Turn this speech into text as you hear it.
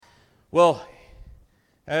Well,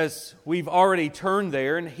 as we've already turned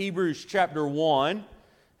there in Hebrews chapter 1,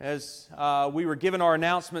 as we were given our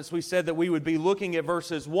announcements, we said that we would be looking at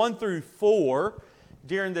verses 1 through 4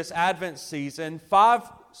 during this Advent season. 5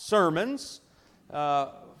 sermons,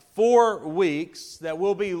 4 weeks that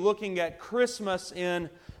we'll be looking at Christmas in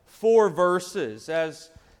 4 verses as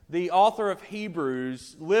the author of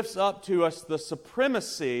Hebrews lifts up to us the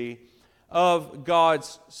supremacy of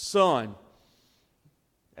God's Son.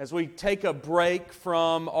 As we take a break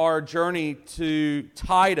from our journey to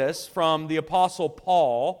Titus from the Apostle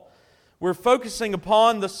Paul, we're focusing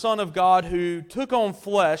upon the Son of God who took on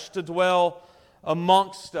flesh to dwell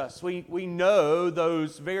amongst us. We know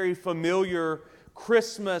those very familiar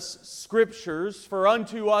Christmas scriptures. For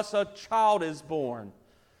unto us a child is born,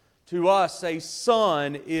 to us a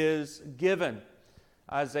son is given.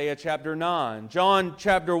 Isaiah chapter 9. John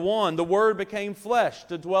chapter 1, the Word became flesh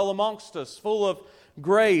to dwell amongst us, full of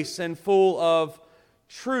grace and full of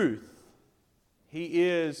truth. He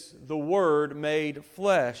is the Word made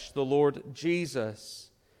flesh, the Lord Jesus.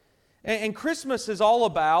 And Christmas is all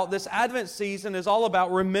about, this Advent season is all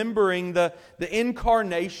about remembering the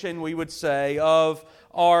incarnation, we would say, of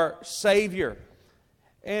our Savior.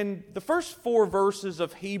 And the first 4 verses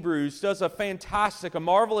of Hebrews does a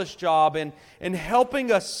marvelous job in helping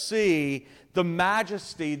us see the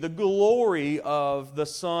majesty, the glory of the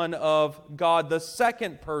Son of God, the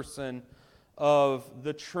second person of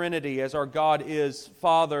the Trinity, as our God is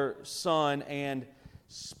Father, Son, and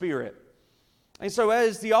Spirit. And so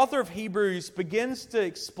as the author of Hebrews begins to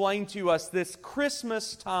explain to us this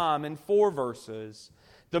Christmas time in 4 verses,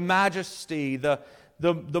 the majesty, the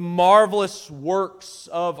marvelous works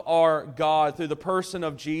of our God through the person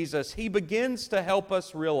of Jesus, he begins to help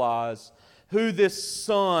us realize who this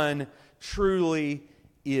Son truly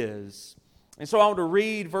is. And so I want to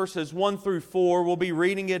read verses 1 through 4. We'll be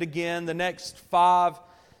reading it again the next 5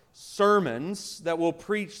 sermons that we'll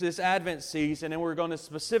preach this Advent season, and we're going to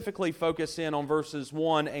specifically focus in on verses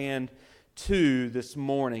 1 and 2 this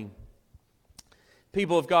morning.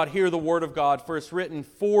 People of God, hear the word of God, for it's written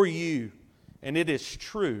for you, and it is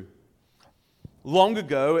true. Long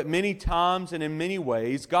ago, at many times and in many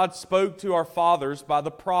ways, God spoke to our fathers by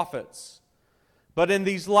the prophets. But in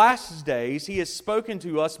these last days, He has spoken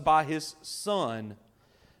to us by His Son,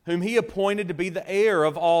 whom He appointed to be the heir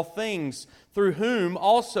of all things, through whom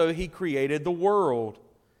also He created the world.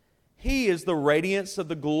 He is the radiance of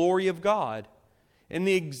the glory of God, and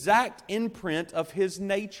the exact imprint of His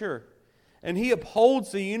nature. And He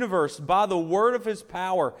upholds the universe by the word of His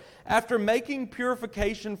power. After making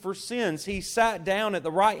purification for sins, He sat down at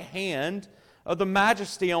the right hand of the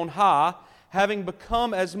Majesty on high, having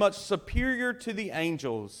become as much superior to the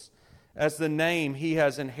angels as the name He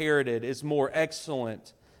has inherited is more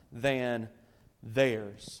excellent than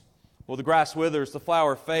theirs. Well, the grass withers, the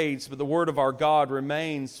flower fades, but the word of our God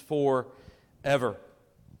remains forever.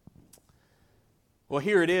 Well,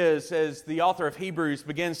 here it is as the author of Hebrews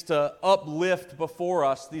begins to uplift before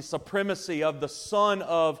us the supremacy of the Son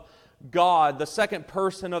of God, the second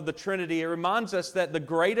person of the Trinity. It reminds us that the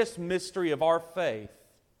greatest mystery of our faith,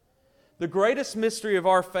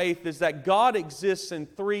 is that God exists in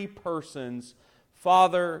 3 persons,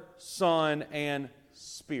 Father, Son, and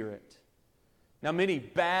Spirit. Now, many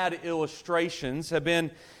bad illustrations have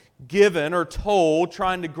been given or told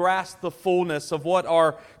trying to grasp the fullness of what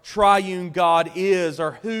our triune God is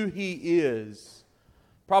or who He is.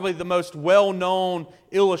 Probably the most well-known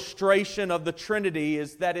illustration of the Trinity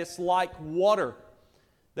is that it's like water,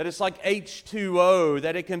 that it's like H2O,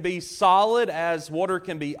 that it can be solid as water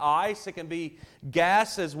can be ice, it can be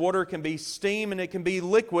gas as water can be steam, and it can be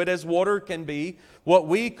liquid as water can be what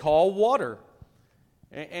we call water.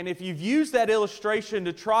 And if you've used that illustration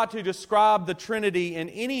to try to describe the Trinity in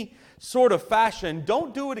any sort of fashion,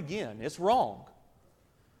 don't do it again. It's wrong.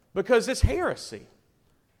 Because it's heresy.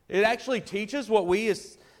 It actually teaches what we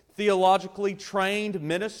as theologically trained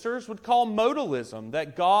ministers would call modalism,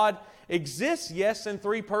 that God exists, yes, in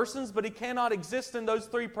 3 persons, but He cannot exist in those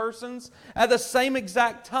 3 persons at the same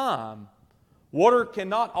exact time. Water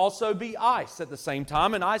cannot also be ice at the same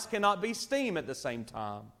time, and ice cannot be steam at the same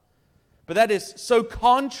time. But that is so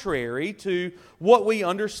contrary to what we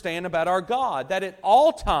understand about our God, that at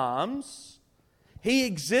all times He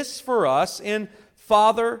exists for us in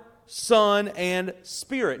Father, Son, and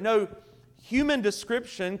Spirit. No human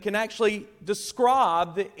description can actually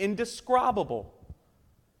describe the indescribable.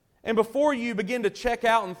 And before you begin to check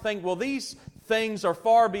out and think, well, these things are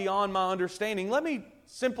far beyond my understanding, let me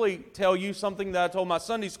simply tell you something that I told my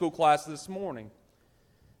Sunday school class this morning.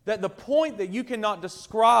 That the point that you cannot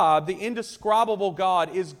describe the indescribable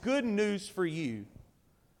God is good news for you.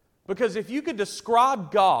 Because if you could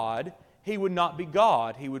describe God, He would not be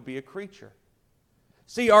God. He would be a creature.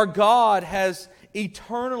 See, our God has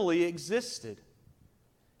eternally existed.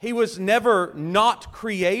 He was never not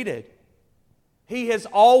created. He has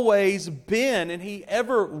always been, and He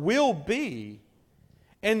ever will be.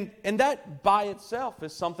 And that by itself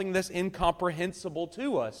is something that's incomprehensible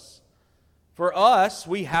to us. For us,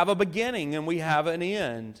 we have a beginning and we have an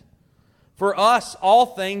end. For us, all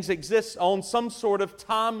things exist on some sort of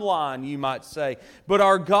timeline, you might say. But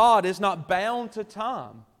our God is not bound to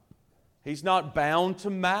time. He's not bound to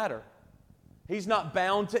matter. He's not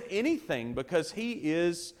bound to anything because He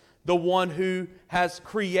is the one who has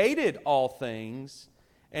created all things,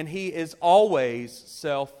 and He is always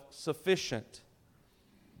self-sufficient.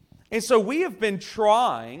 And so we have been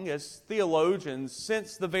trying, as theologians,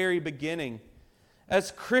 since the very beginning,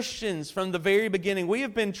 as Christians from the very beginning, we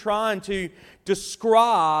have been trying to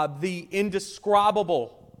describe the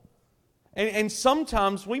indescribable. And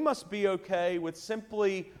sometimes we must be okay with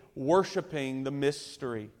simply worshiping the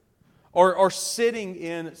mystery or sitting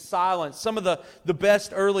in silence. Some of the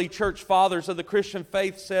best early church fathers of the Christian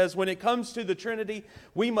faith says when it comes to the Trinity,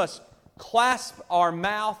 we must clasp our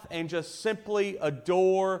mouth and just simply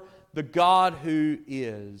adore the God who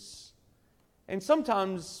is. And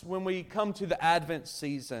sometimes when we come to the Advent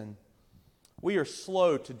season, we are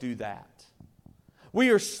slow to do that. We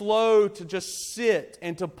are slow to just sit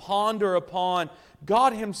and to ponder upon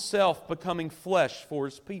God Himself becoming flesh for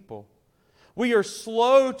His people. We are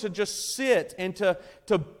slow to just sit and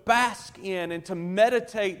to bask in and to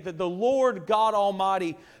meditate that the Lord God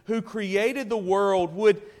Almighty, who created the world,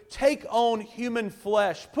 would take on human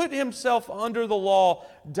flesh, put Himself under the law,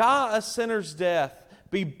 die a sinner's death,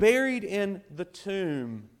 be buried in the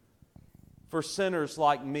tomb for sinners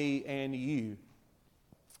like me and you.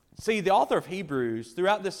 See, the author of Hebrews,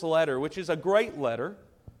 throughout this letter, which is a great letter,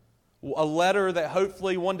 a letter that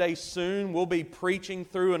hopefully one day soon we'll be preaching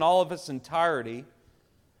through in all of its entirety,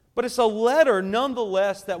 but it's a letter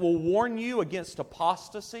nonetheless that will warn you against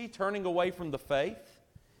apostasy, turning away from the faith.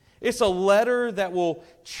 It's a letter that will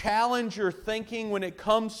challenge your thinking when it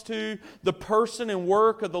comes to the person and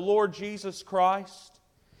work of the Lord Jesus Christ.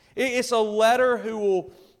 It's a letter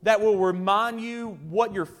that will remind you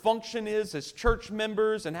what your function is as church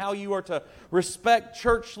members and how you are to respect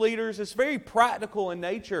church leaders. It's very practical in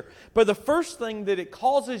nature. But the first thing that it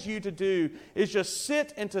causes you to do is just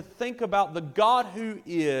sit and to think about the God who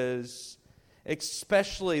is,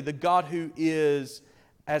 especially the God who is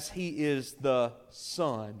as He is the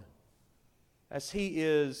Son. As He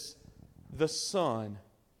is the Son.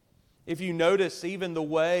 If you notice even the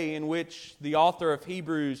way in which the author of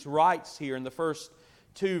Hebrews writes here in the first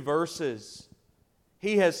 2 verses,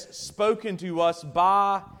 He has spoken to us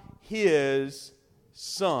by His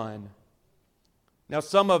Son. Now,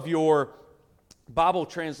 some of your Bible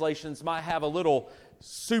translations might have a little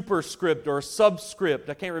superscript or subscript.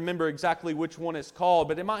 I can't remember exactly which one it's called,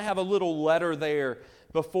 but it might have a little letter there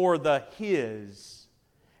before the His.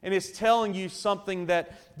 And it's telling you something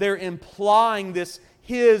that they're implying this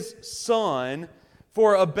His Son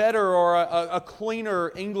for a better or a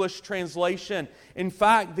cleaner English translation. In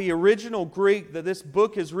fact, the original Greek that this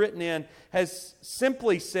book is written in has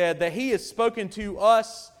simply said that He has spoken to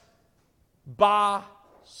us by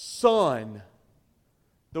Son.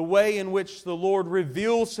 The way in which the Lord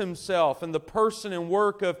reveals Himself in the person and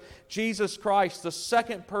work of Jesus Christ, the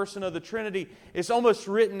second person of the Trinity, is almost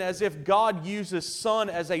written as if God uses Son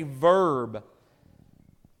as a verb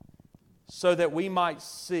so that we might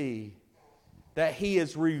see that He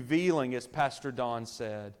is revealing, as Pastor Don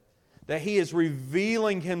said, that He is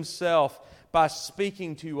revealing Himself by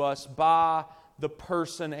speaking to us by the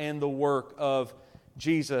person and the work of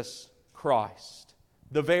Jesus Christ,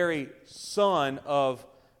 the very Son of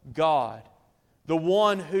God, the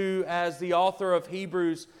one who, as the author of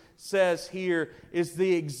Hebrews says here, is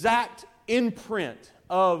the exact imprint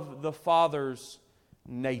of the Father's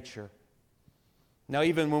nature. Now,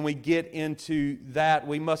 even when we get into that,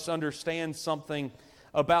 we must understand something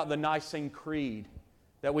about the Nicene Creed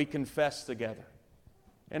that we confess together.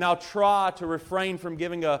 And I'll try to refrain from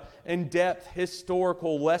giving an in-depth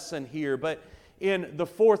historical lesson here, but in the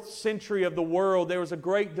 4th century of the world, there was a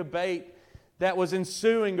great debate that was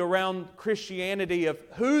ensuing around Christianity of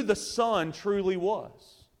who the Son truly was.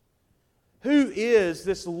 Who is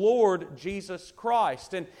this Lord Jesus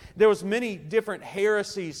Christ? And there was many different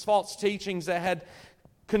heresies, false teachings that had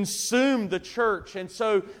consumed the church. And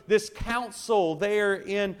so this council there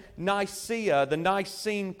in Nicaea, the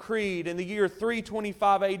Nicene Creed, in the year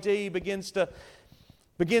 325 AD begins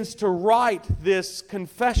to write this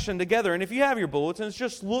confession together. And if you have your bulletins,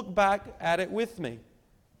 just look back at it with me.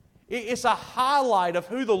 It's a highlight of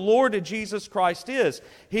who the Lord Jesus Christ is.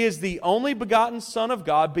 He is the only begotten Son of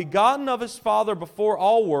God, begotten of His Father before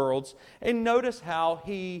all worlds. And notice how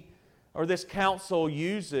this council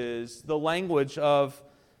uses the language of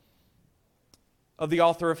the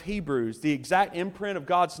author of Hebrews, the exact imprint of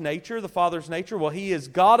God's nature, the Father's nature. Well, He is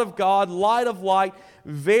God of God, light of light,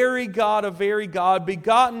 very God of very God,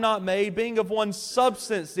 begotten, not made, being of one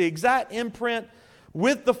substance, the exact imprint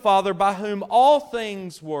with the Father, by whom all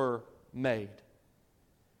things were made.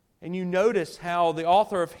 And you notice how the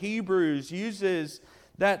author of Hebrews uses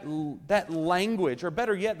that language, or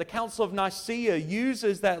better yet, the Council of Nicaea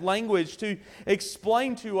uses that language to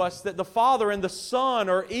explain to us that the Father and the Son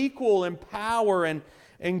are equal in power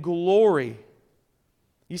and glory.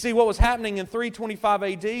 You see, what was happening in 325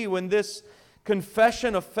 AD when this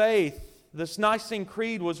confession of faith, this Nicene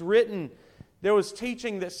Creed, was written, there was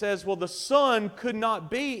teaching that says, well, the Son could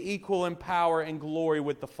not be equal in power and glory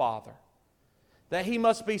with the Father. That He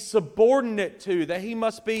must be subordinate to, that He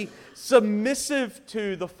must be submissive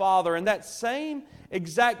to the Father. And that same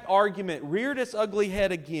exact argument reared its ugly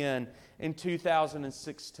head again in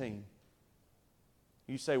 2016.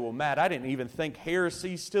 You say, well, Matt, I didn't even think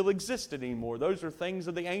heresies still existed anymore. Those are things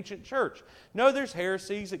of the ancient church. No, there's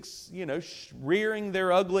heresies, rearing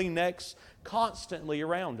their ugly necks constantly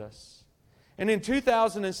around us. And in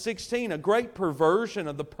 2016, a great perversion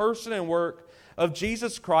of the person and work of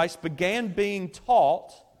Jesus Christ began being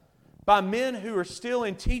taught by men who are still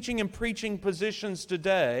in teaching and preaching positions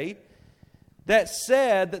today, that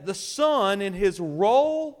said that the Son, in His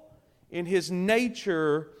role, in His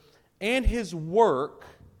nature, and His work,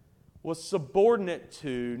 was subordinate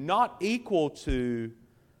to, not equal to,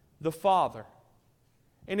 the Father.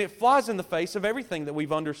 And it flies in the face of everything that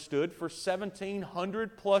we've understood for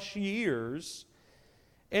 1,700 plus years.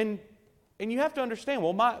 And you have to understand,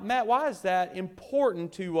 well, Matt, why is that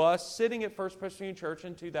important to us sitting at First Presbyterian Church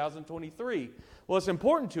in 2023? Well, it's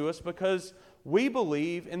important to us because we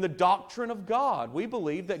believe in the doctrine of God. We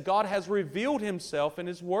believe that God has revealed Himself in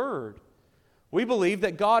His Word. We believe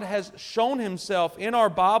that God has shown Himself in our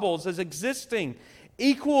Bibles as existing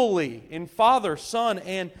equally in Father, Son,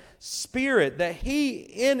 and Spirit, that He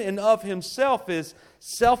in and of Himself is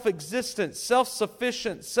self-existent,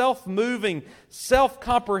 self-sufficient, self-moving,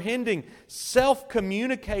 self-comprehending,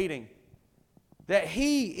 self-communicating, that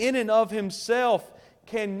He in and of Himself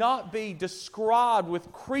cannot be described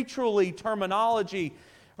with creaturely terminology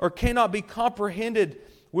or cannot be comprehended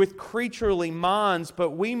with creaturely minds,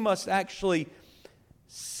 but we must actually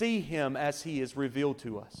see Him as He is revealed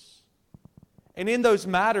to us. And in those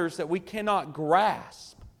matters that we cannot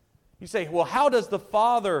grasp, you say, well, how does the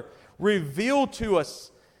Father reveal to us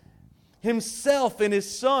Himself in His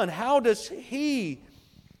Son? How does He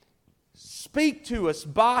speak to us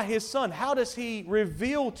by His Son? How does He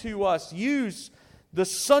reveal to us, use the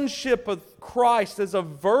sonship of Christ as a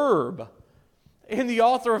verb in the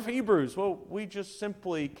author of Hebrews? Well, we just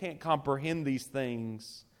simply can't comprehend these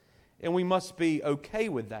things, and we must be okay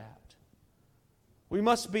with that. We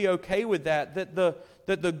must be okay with that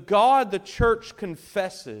the God the church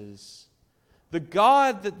confesses, the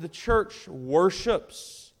God that the church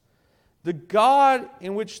worships, the God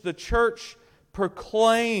in which the church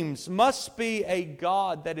proclaims must be a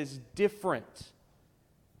God that is different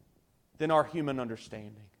than our human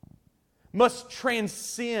understanding, must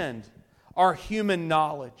transcend our human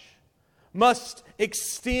knowledge, must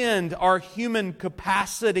extend our human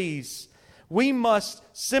capacities. We must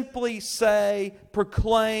simply say,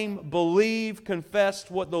 proclaim, believe,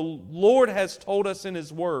 confess what the Lord has told us in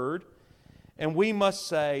His Word. And we must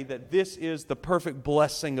say that this is the perfect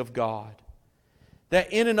blessing of God.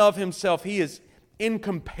 That in and of Himself He is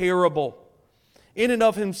incomparable. In and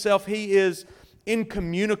of Himself He is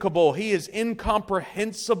incommunicable. He is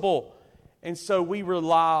incomprehensible. And so we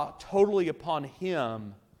rely totally upon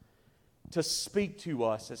Him to speak to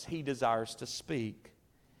us as He desires to speak.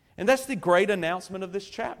 And that's the great announcement of this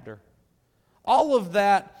chapter. All of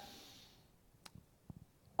that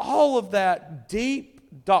deep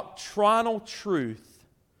doctrinal truth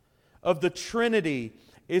of the Trinity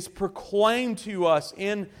is proclaimed to us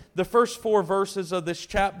in the first 4 verses of this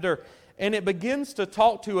chapter. And it begins to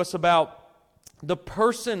talk to us about the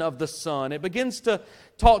person of the Son. It begins to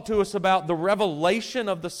talk to us about the revelation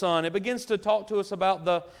of the Son. It begins to talk to us about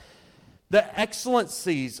the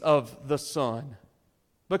excellencies of the Son.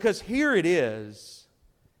 Because here it is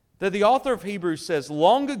that the author of Hebrews says,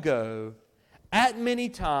 long ago, at many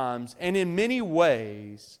times and in many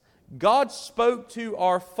ways, God spoke to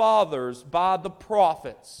our fathers by the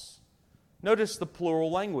prophets. Notice the plural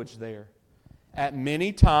language there. At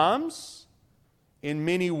many times, in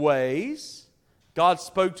many ways, God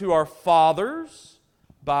spoke to our fathers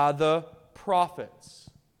by the prophets.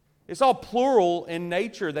 It's all plural in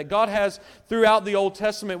nature that God has throughout the Old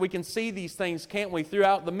Testament. We can see these things, can't we,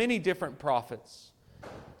 throughout the many different prophets.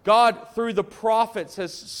 God, through the prophets,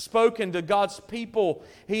 has spoken to God's people.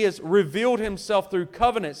 He has revealed Himself through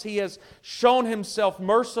covenants. He has shown Himself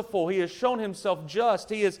merciful. He has shown Himself just.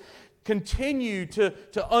 He has continued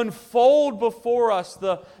to unfold before us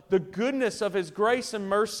the goodness of His grace and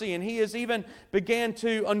mercy. And He has even began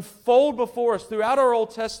to unfold before us throughout our Old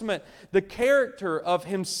Testament the character of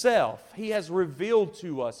Himself. He has revealed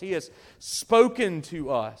to us. He has spoken to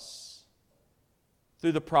us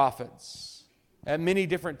through the prophets at many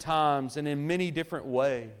different times and in many different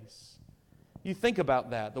ways. You think about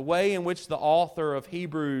that, the way in which the author of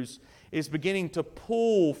Hebrews is beginning to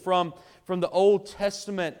pull from the Old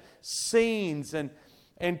Testament scenes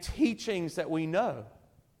and teachings that we know.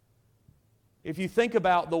 If you think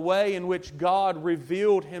about the way in which God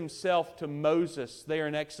revealed Himself to Moses there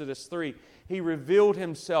in Exodus 3, He revealed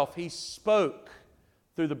Himself, He spoke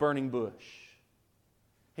through the burning bush.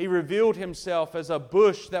 He revealed Himself as a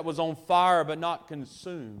bush that was on fire but not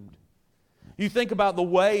consumed. You think about the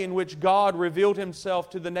way in which God revealed Himself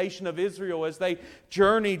to the nation of Israel as they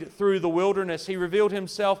journeyed through the wilderness. He revealed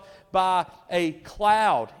Himself by a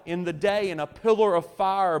cloud in the day and a pillar of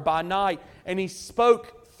fire by night. And He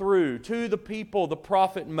spoke through to the people, the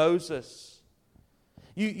prophet Moses.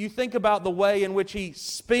 You think about the way in which He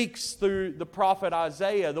speaks through the prophet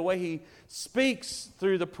Isaiah, the way He speaks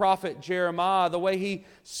through the prophet Jeremiah, the way He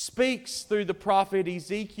speaks through the prophet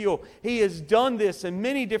Ezekiel. He has done this in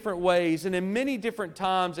many different ways and in many different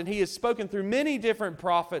times, and He has spoken through many different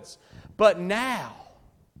prophets. But now,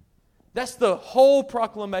 that's the whole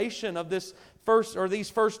proclamation of these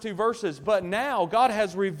first two verses. But now, God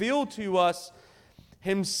has revealed to us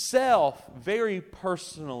Himself very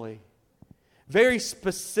personally, very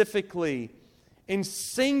specifically, in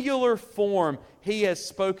singular form. He has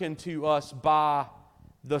spoken to us by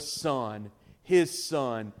the Son, His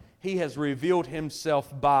Son. He has revealed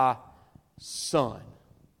Himself by Son.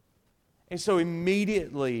 And so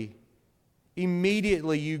immediately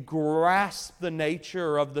you grasp the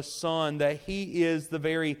nature of the Son, that He is the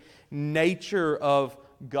very nature of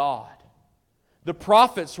God. The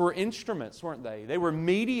prophets were instruments, weren't they? They were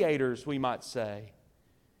mediators, we might say.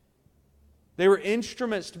 They were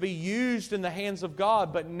instruments to be used in the hands of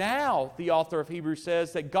God. But now, the author of Hebrews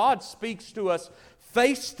says that God speaks to us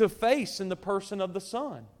face to face in the person of the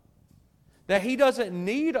Son. That He doesn't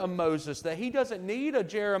need a Moses, that He doesn't need a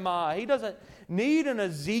Jeremiah, He doesn't need an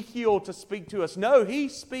Ezekiel to speak to us. No, He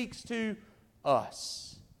speaks to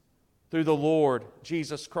us through the Lord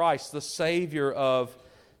Jesus Christ, the Savior of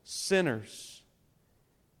sinners.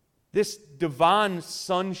 This divine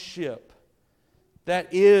sonship that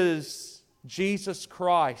is Jesus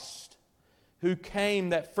Christ, who came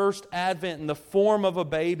that first advent in the form of a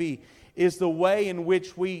baby, is the way in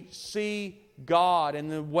which we see God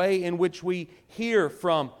and the way in which we hear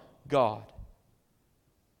from God.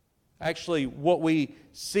 Actually, what we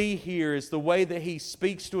see here is the way that He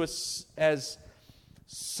speaks to us as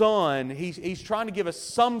Son. He's trying to give us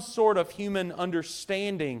some sort of human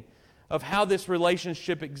understanding of how this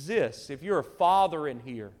relationship exists. If you're a father in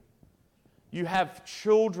here, you have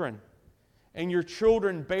children, and your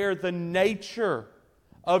children bear the nature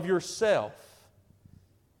of yourself.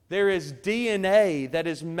 There is DNA that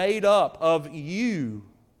is made up of you.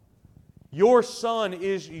 Your son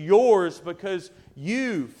is yours because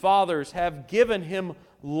you, fathers, have given him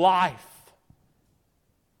life.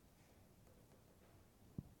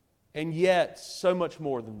 And yet, so much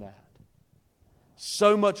more than that.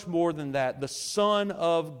 So much more than that. The Son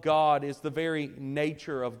of God is the very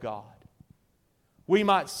nature of God. We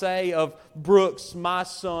might say of Brooks, my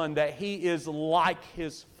son, that he is like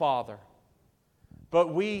his father.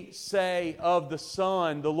 But we say of the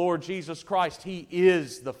Son, the Lord Jesus Christ, He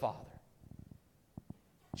is the Father.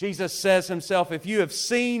 Jesus says Himself, if you have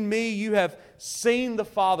seen me, you have seen the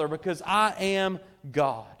Father, because I am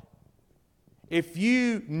God. If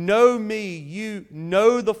you know me, you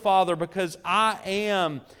know the Father, because I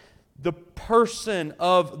am the person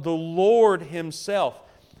of the Lord Himself.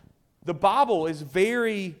 The Bible is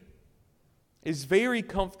very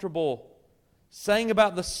comfortable saying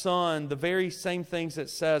about the Son the very same things it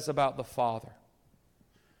says about the Father.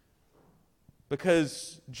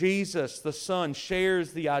 Because Jesus, the Son,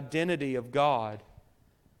 shares the identity of God.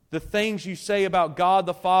 The things you say about God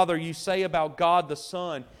the Father, you say about God the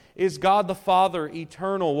Son. Is God the Father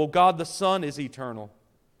eternal? Well, God the Son is eternal.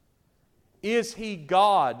 Is He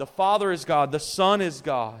God? The Father is God. The Son is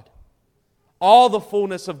God. All the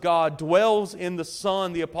fullness of God dwells in the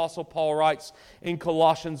Son, the Apostle Paul writes in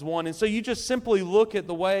Colossians 1. And so you just simply look at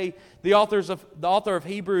the way the author of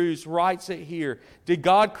Hebrews writes it here. Did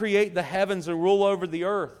God create the heavens and rule over the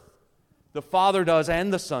earth? The Father does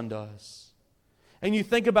and the Son does. And you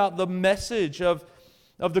think about the message of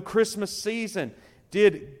the Christmas season.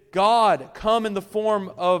 Did God come in the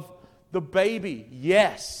form of the baby?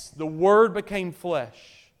 Yes. The Word became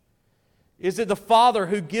flesh. Is it the Father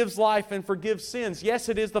who gives life and forgives sins? Yes,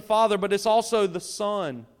 it is the Father, but it's also the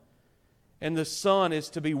Son. And the Son is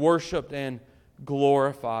to be worshiped and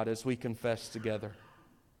glorified as we confess together.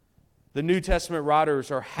 The New Testament writers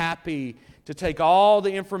are happy to take all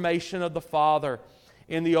the information of the Father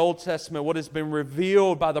in the Old Testament, what has been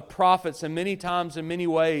revealed by the prophets in many times in many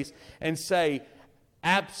ways, and say,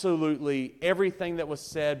 absolutely everything that was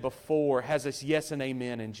said before has its yes and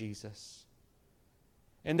amen in Jesus.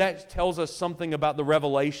 And that tells us something about the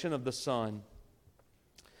revelation of the Son.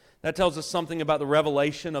 That tells us something about the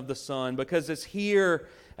revelation of the Son, because it's here,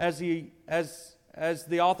 as the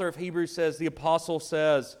author of Hebrews says, the apostle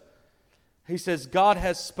says, he says, God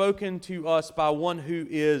has spoken to us by one who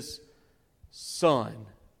is Son.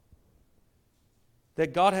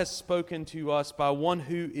 That God has spoken to us by one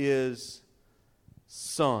who is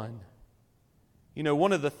Son. You know,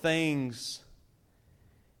 one of the things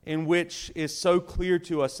in which is so clear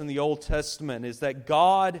to us in the Old Testament is that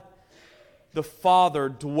God, the Father,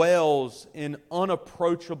 dwells in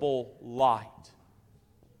unapproachable light.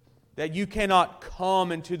 That you cannot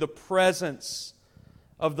come into the presence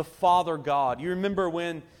of the Father God. You remember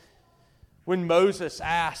when Moses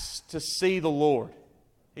asked to see the Lord.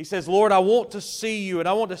 He says, Lord, I want to see you, and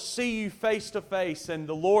I want to see you face to face. And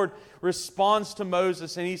the Lord responds to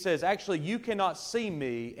Moses, and He says, actually, you cannot see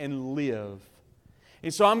me and live.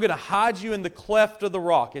 And so I'm going to hide you in the cleft of the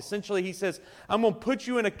rock. Essentially, He says, I'm going to put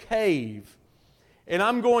you in a cave, and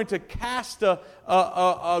I'm going to cast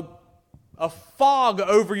a fog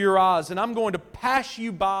over your eyes, and I'm going to pass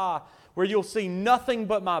you by where you'll see nothing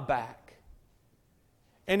but my back.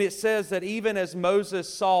 And it says that even as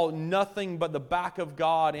Moses saw nothing but the back of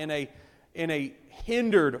God in a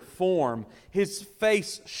hindered form, his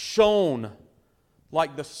face shone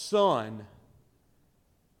like the sun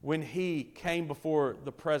when he came before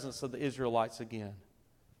the presence of the Israelites again.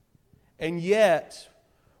 And yet,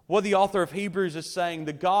 what the author of Hebrews is saying,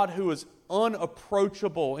 the God who is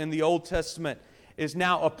unapproachable in the Old Testament is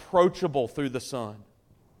now approachable through the Son.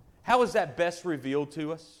 How is that best revealed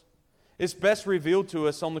to us? It's best revealed to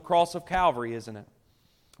us on the cross of Calvary, isn't it?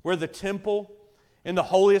 Where the temple, in the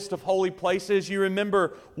holiest of holy places, you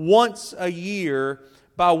remember once a year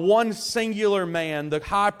by one singular man, the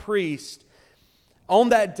high priest, on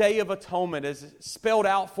that Day of Atonement, as spelled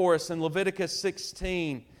out for us in Leviticus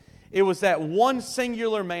 16, it was that one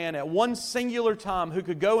singular man at one singular time who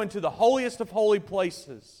could go into the holiest of holy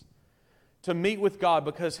places to meet with God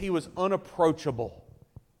because He was unapproachable.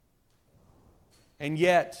 And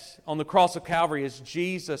yet, on the cross of Calvary, as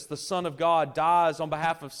Jesus, the Son of God, dies on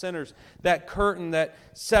behalf of sinners, that curtain that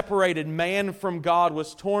separated man from God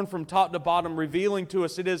was torn from top to bottom, revealing to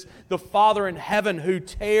us it is the Father in heaven who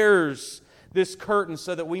tears this curtain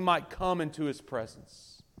so that we might come into His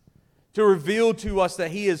presence. To reveal to us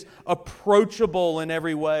that He is approachable in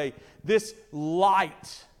every way. This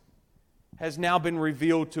light has now been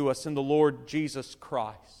revealed to us in the Lord Jesus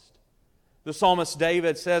Christ. The psalmist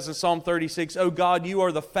David says in Psalm 36, "O God, you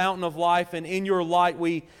are the fountain of life, and in your light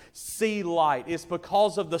we see light." It's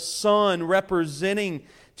because of the Son representing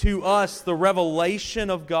to us the revelation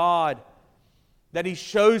of God that He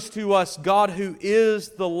shows to us God who is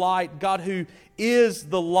the light, God who is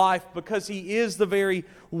the life, because He is the very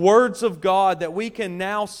words of God that we can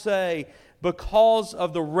now say, because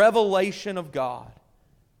of the revelation of God,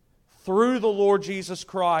 through the Lord Jesus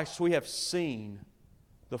Christ, we have seen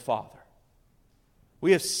the Father.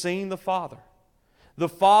 We have seen the Father. The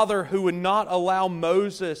Father who would not allow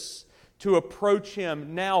Moses to approach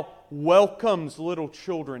Him now welcomes little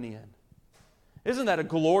children in. Isn't that a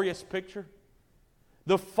glorious picture?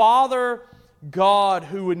 The Father God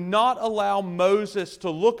who would not allow Moses to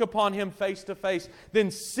look upon Him face to face then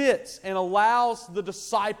sits and allows the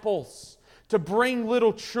disciples to bring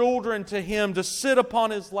little children to Him, to sit upon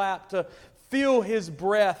His lap, to feel His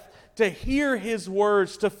breath, to hear His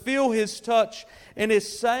words, to feel His touch, and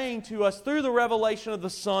is saying to us through the revelation of the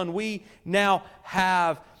Son, we now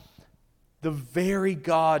have the very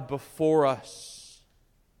God before us.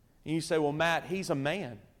 And you say, well, Matt, He's a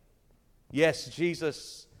man. Yes,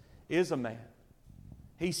 Jesus is a man.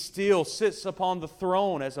 He still sits upon the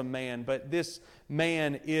throne as a man, but this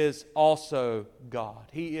man is also God.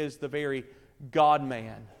 He is the very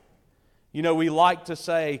God-man. You know, we like to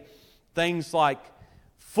say things like,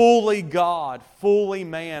 fully God, fully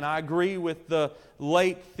man. I agree with the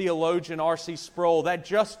late theologian R.C. Sproul. That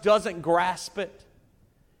just doesn't grasp it.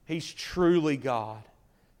 He's truly God,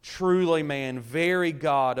 truly man, very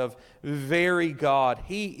God of very God.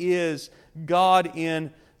 He is God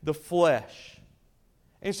in the flesh.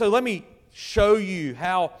 And so let me show you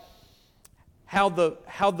how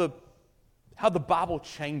the Bible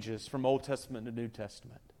changes from Old Testament to New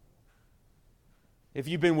Testament. If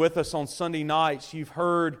you've been with us on Sunday nights, you've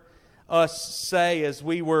heard us say as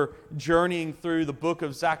we were journeying through the book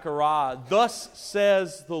of Zechariah, "Thus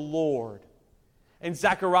says the Lord." And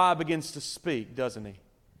Zechariah begins to speak, doesn't he?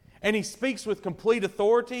 And he speaks with complete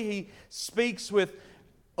authority. He speaks with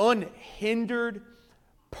unhindered,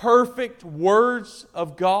 perfect words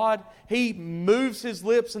of God. He moves his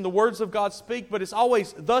lips and the words of God speak, but it's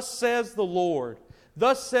always, "Thus says the Lord.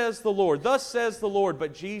 Thus says the Lord. Thus says the Lord."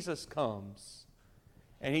 But Jesus comes.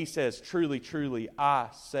 And He says, "Truly, truly, I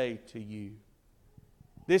say to you."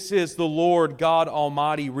 This is the Lord God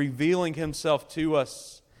Almighty revealing Himself to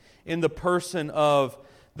us in the person of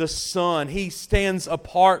the Son. He stands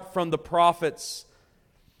apart from the prophets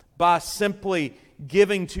by simply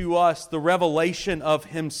giving to us the revelation of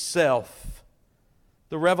Himself.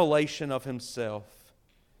 The revelation of Himself.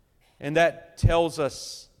 And that tells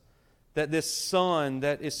us that this Son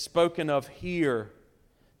that is spoken of here,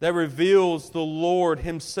 that reveals the Lord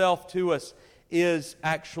Himself to us, is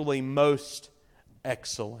actually most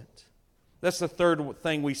excellent. That's the third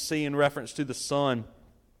thing we see in reference to the Son.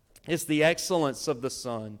 It's the excellence of the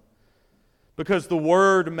Son. Because the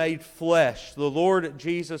Word made flesh, the Lord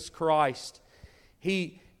Jesus Christ,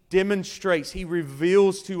 He demonstrates, He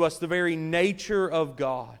reveals to us the very nature of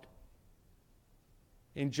God.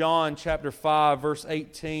 In John chapter 5, verse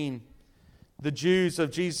 18, the Jews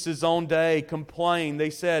of Jesus' own day complained.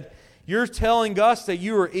 They said, "You're telling us that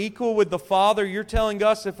you are equal with the Father. You're telling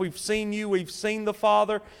us if we've seen you, we've seen the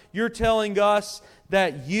Father. You're telling us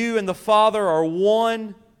that you and the Father are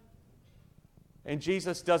one." And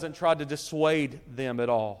Jesus doesn't try to dissuade them at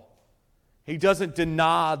all. He doesn't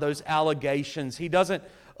deny those allegations. He doesn't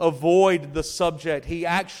avoid the subject. He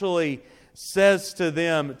actually says to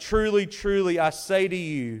them, "Truly, truly, I say to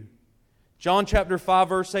you," John chapter 5,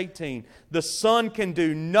 verse 18, "the Son can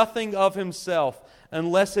do nothing of Himself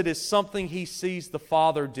unless it is something He sees the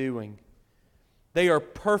Father doing." They are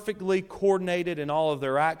perfectly coordinated in all of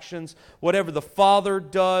their actions. Whatever the Father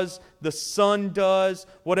does, the Son does.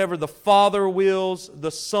 Whatever the Father wills,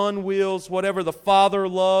 the Son wills. Whatever the Father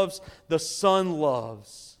loves, the Son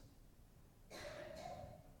loves.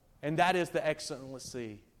 And that is the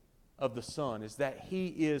excellency of the Son, is that He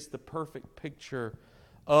is the perfect picture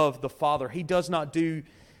of the Father. He does not do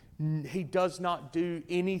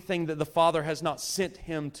anything that the Father has not sent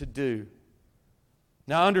Him to do.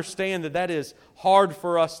 Now understand that is hard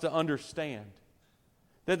for us to understand.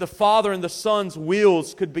 That the Father and the Son's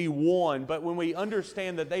wills could be one, but when we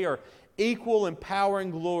understand that they are equal in power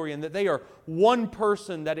and glory, and that they are one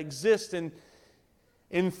person that exists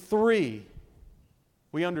in three,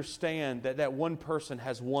 we understand that one person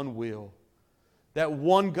has one will. That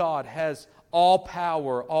one God has all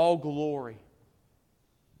power, all glory.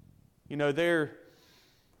 You know, there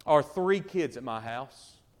are 3 kids at my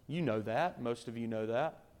house. You know that. Most of you know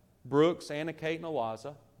that. Brooks, Anna, Kate, and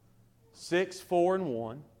Eliza. 6, 4, and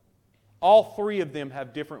 1. All 3 of them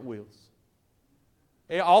have different wills.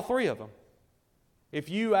 All 3 of them. If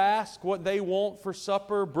you ask what they want for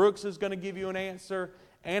supper, Brooks is going to give you an answer.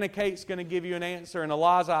 Anna Kate's going to give you an answer. And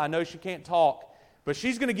Eliza, I know she can't talk, but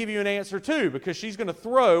she's going to give you an answer too, because she's going to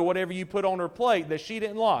throw whatever you put on her plate that she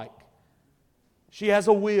didn't like. She has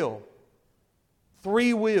a will.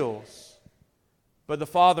 3 wills. But the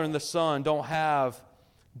Father and the Son don't have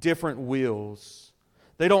different wills.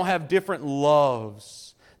 They don't have different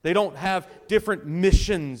loves. They don't have different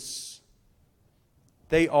missions.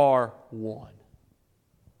 They are one.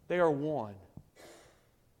 They are one.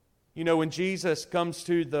 You know, when Jesus comes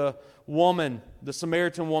to the woman, the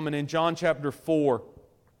Samaritan woman in John chapter 4,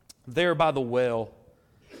 there by the well,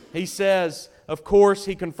 He says, of course,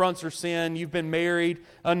 He confronts her sin. You've been married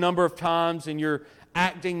a number of times and you're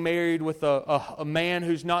acting married with a man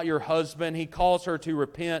who's not your husband. He calls her to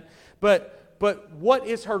repent. But what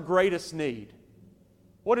is her greatest need?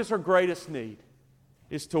 What is her greatest need?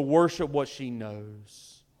 Is to worship what she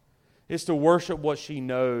knows. Is to worship what she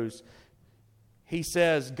knows. He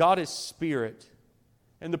says, God is spirit.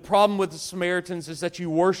 And the problem with the Samaritans is that you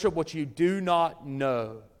worship what you do not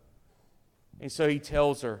know. And so He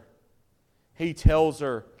tells her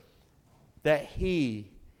that He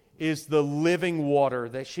is the living water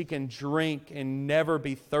that she can drink and never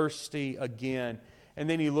be thirsty again. And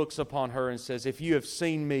then He looks upon her and says, if you have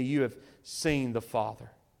seen me, you have seen the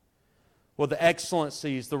Father. Well, the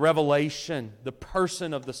excellencies, the revelation, the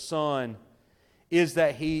person of the Son is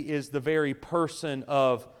that He is the very person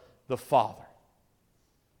of the Father.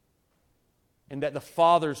 And that the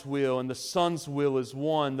Father's will and the Son's will is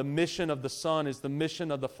one. The mission of the Son is the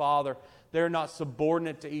mission of the Father. They're not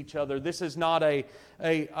subordinate to each other. This is not a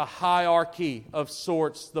hierarchy of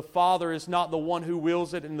sorts. The Father is not the one who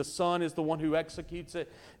wills it and the Son is the one who executes it.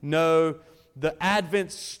 No, the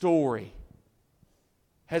Advent story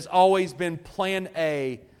has always been plan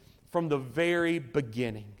A from the very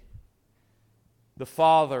beginning. The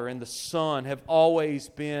Father and the Son have always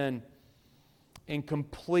been in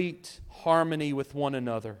complete harmony with one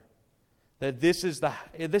another. That this is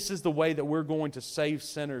the way that we're going to save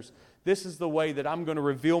sinners. This is the way that I'm going to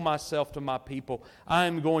reveal myself to my people. I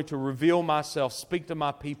am going to reveal myself, speak to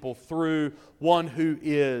my people through one who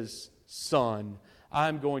is Son. I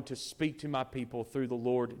am going to speak to my people through the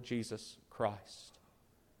Lord Jesus Christ.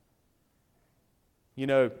 You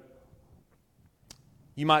know,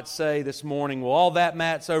 you might say this morning, well, all that,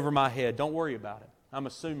 Matt's over my head. Don't worry about it. I'm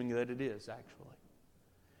assuming that it is, actually.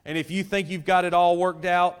 And if you think you've got it all worked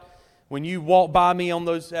out, when you walk by me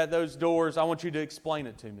at those doors, I want you to explain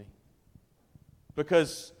it to me.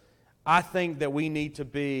 Because I think that we need to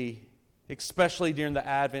be, especially during the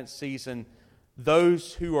Advent season,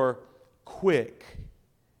 those who are quick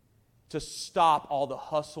to stop all the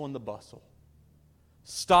hustle and the bustle.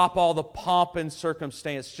 Stop all the pomp and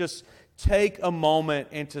circumstance. Just take a moment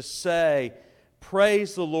and to say,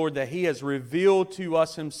 praise the Lord that He has revealed to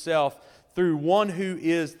us Himself through one who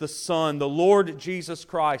is the Son, the Lord Jesus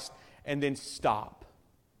Christ, and then stop.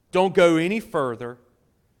 Don't go any further.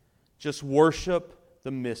 Just worship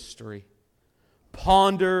the mystery.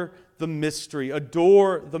 Ponder the mystery.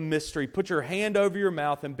 Adore the mystery. Put your hand over your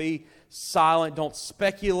mouth and be silent. Don't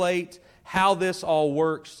speculate how this all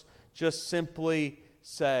works. Just simply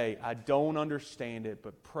say, I don't understand it,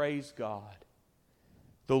 but praise God.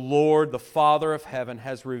 The Lord, the Father of heaven,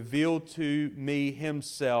 has revealed to me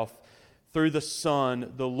Himself through the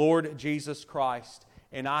Son, the Lord Jesus Christ.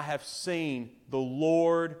 And I have seen the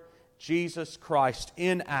Lord Jesus Christ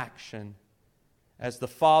in action as the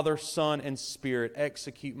Father, Son, and Spirit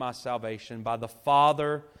execute my salvation by the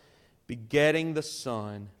Father begetting the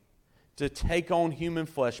Son to take on human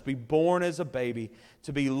flesh, be born as a baby,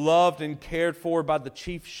 to be loved and cared for by the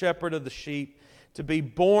chief shepherd of the sheep, to be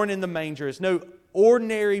born in the manger as no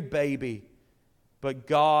ordinary baby, but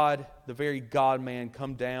God, the very God-man,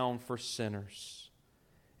 come down for sinners.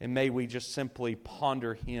 And may we just simply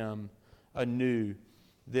ponder Him anew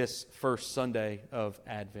this first Sunday of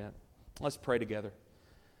Advent. Let's pray together.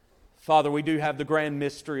 Father, we do have the grand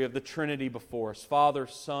mystery of the Trinity before us, Father,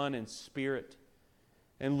 Son, and Spirit.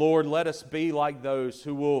 And Lord, let us be like those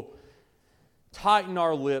who will tighten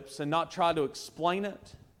our lips and not try to explain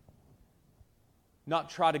it, not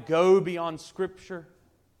try to go beyond Scripture,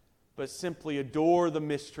 but simply adore the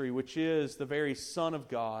mystery, which is the very Son of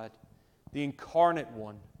God, the incarnate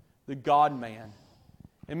one, the God-man.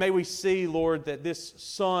 And may we see, Lord, that this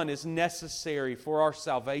Son is necessary for our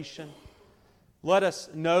salvation. Let us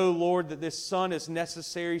know, Lord, that this Son is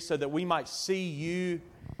necessary so that we might see You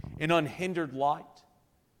in unhindered light.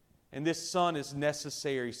 And this Son is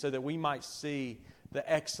necessary so that we might see the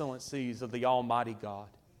excellencies of the Almighty God.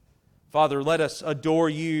 Father, let us adore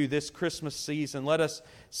You this Christmas season. Let us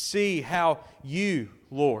see how You,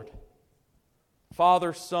 Lord,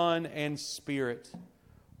 Father, Son, and Spirit,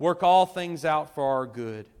 work all things out for our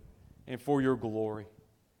good and for Your glory.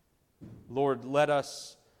 Lord, let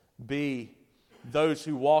us be those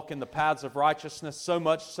who walk in the paths of righteousness, so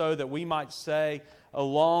much so that we might say,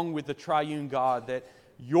 along with the triune God, that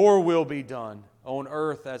Your will be done on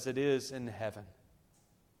earth as it is in heaven.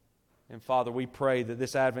 And Father, we pray that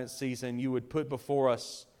this Advent season You would put before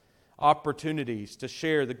us opportunities to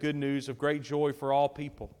share the good news of great joy for all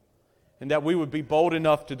people, and that we would be bold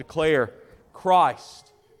enough to declare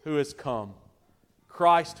Christ who has come,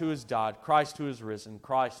 Christ who has died, Christ who has risen,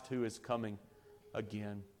 Christ who is coming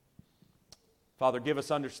again. Father, give us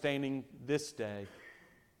understanding this day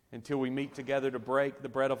until we meet together to break the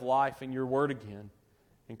bread of life in Your Word again.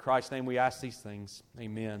 In Christ's name we ask these things.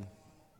 Amen.